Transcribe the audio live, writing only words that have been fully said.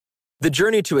The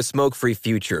journey to a smoke-free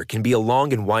future can be a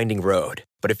long and winding road,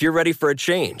 but if you're ready for a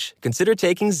change, consider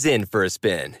taking Zyn for a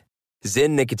spin.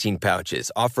 Zyn nicotine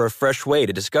pouches offer a fresh way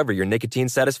to discover your nicotine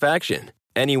satisfaction.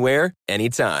 Anywhere,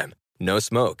 anytime. No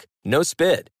smoke, no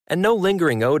spit, and no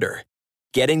lingering odor.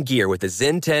 Get in gear with the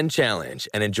Zyn 10 Challenge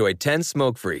and enjoy 10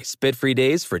 smoke-free, spit-free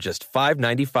days for just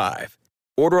 $5.95.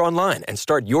 Order online and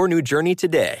start your new journey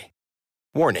today.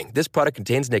 Warning, this product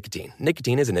contains nicotine.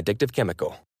 Nicotine is an addictive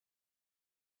chemical.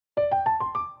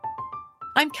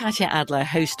 I'm Katya Adler,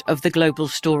 host of The Global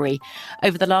Story.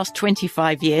 Over the last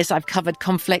 25 years, I've covered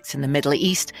conflicts in the Middle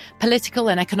East, political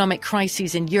and economic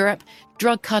crises in Europe,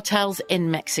 drug cartels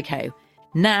in Mexico.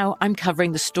 Now I'm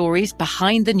covering the stories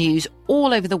behind the news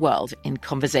all over the world in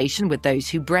conversation with those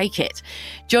who break it.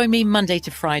 Join me Monday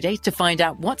to Friday to find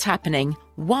out what's happening,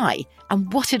 why,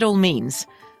 and what it all means.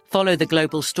 Follow The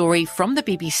Global Story from the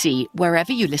BBC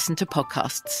wherever you listen to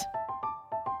podcasts.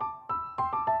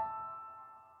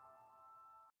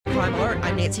 Crime Alert,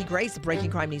 I'm Nancy Grace. Breaking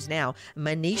crime news now.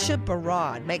 Manisha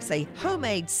Barad makes a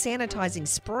homemade sanitizing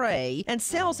spray and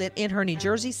sells it in her New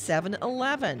Jersey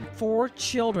 7-Eleven. 4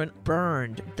 children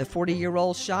burned. The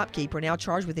 40-year-old shopkeeper now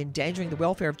charged with endangering the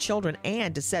welfare of children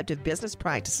and deceptive business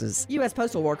practices. U.S.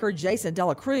 postal worker Jason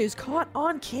Dela Cruz caught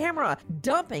on camera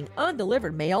dumping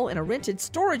undelivered mail in a rented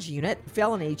storage unit.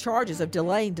 Felony charges of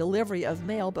delaying delivery of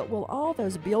mail, but will all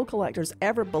those bill collectors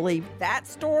ever believe that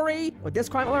story? With this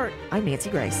Crime Alert, I'm Nancy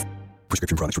Grace.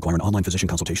 Prescription products require an online physician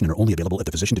consultation and are only available if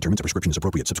the physician determines a prescription is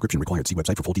appropriate. Subscription required. See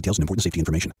website for full details and important safety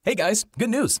information. Hey guys, good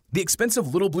news. The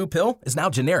expensive Little Blue pill is now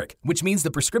generic, which means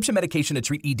the prescription medication to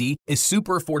treat ED is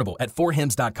super affordable at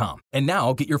 4hims.com. And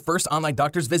now get your first online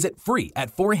doctor's visit free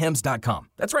at 4hims.com.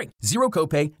 That's right. Zero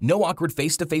copay, no awkward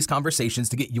face-to-face conversations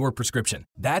to get your prescription.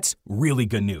 That's really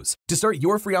good news. To start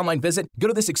your free online visit, go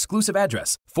to this exclusive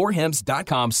address,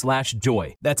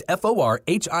 4hims.com/joy. That's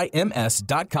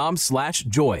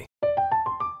FORHIMS.com/joy.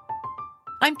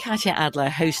 I'm Katya Adler,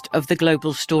 host of The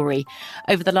Global Story.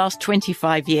 Over the last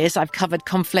 25 years, I've covered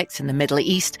conflicts in the Middle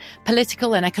East,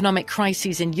 political and economic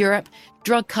crises in Europe,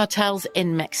 drug cartels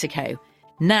in Mexico.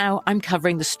 Now I'm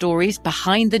covering the stories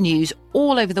behind the news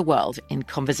all over the world in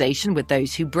conversation with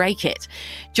those who break it.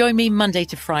 Join me Monday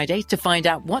to Friday to find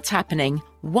out what's happening,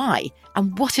 why,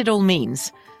 and what it all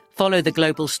means. Follow The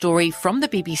Global Story from the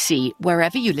BBC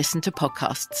wherever you listen to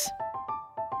podcasts.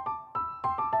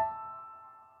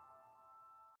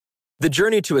 The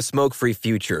journey to a smoke-free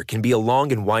future can be a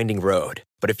long and winding road,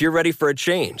 but if you're ready for a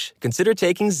change, consider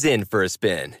taking Zyn for a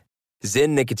spin. Zyn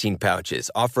nicotine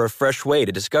pouches offer a fresh way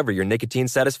to discover your nicotine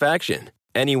satisfaction.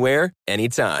 Anywhere,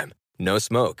 anytime. No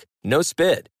smoke, no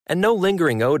spit, and no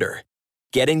lingering odor.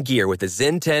 Get in gear with the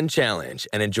Zyn 10 Challenge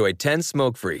and enjoy 10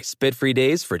 smoke-free, spit-free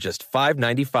days for just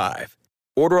 $5.95.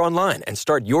 Order online and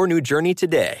start your new journey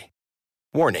today.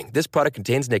 Warning, this product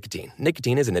contains nicotine.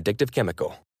 Nicotine is an addictive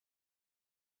chemical.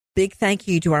 Big thank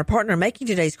you to our partner making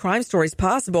today's crime stories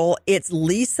possible. It's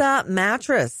Leesa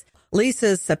Mattress.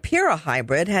 Leesa's Sapira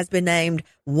Hybrid has been named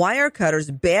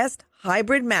Wirecutter's best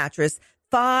hybrid mattress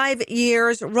 5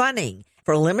 years running.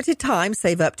 For a limited time,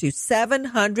 save up to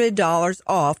 $700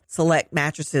 off select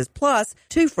mattresses plus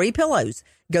 2 free pillows.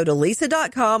 Go to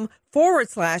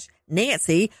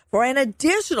Leesa.com/Nancy for an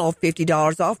additional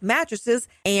 $50 off mattresses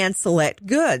and select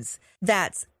goods.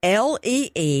 That's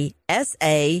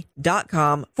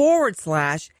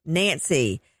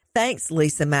LEESA.com/Nancy. Thanks,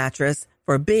 Leesa Mattress,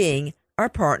 for being our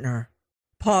partner.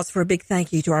 Pause for a big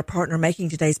thank you to our partner making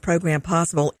today's program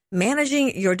possible.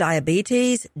 Managing your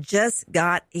diabetes just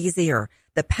got easier.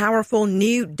 The powerful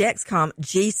new Dexcom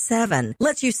G7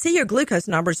 lets you see your glucose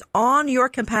numbers on your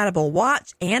compatible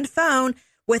watch and phone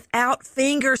without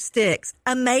finger sticks.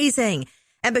 Amazing.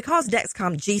 And because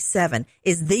Dexcom G7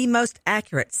 is the most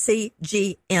accurate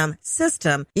CGM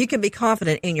system, you can be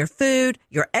confident in your food,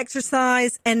 your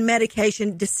exercise, and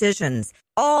medication decisions.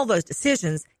 All those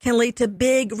decisions can lead to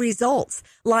big results,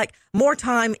 like more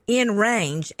time in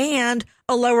range and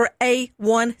a lower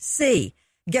A1C.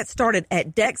 Get started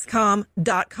at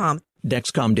Dexcom.com.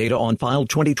 Dexcom data on file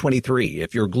 2023.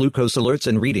 If your glucose alerts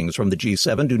and readings from the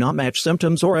G7 do not match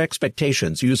symptoms or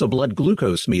expectations, use a blood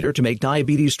glucose meter to make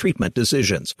diabetes treatment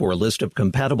decisions. For a list of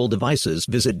compatible devices,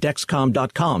 visit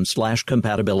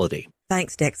Dexcom.com/compatibility.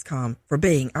 Thanks, Dexcom, for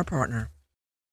being our partner.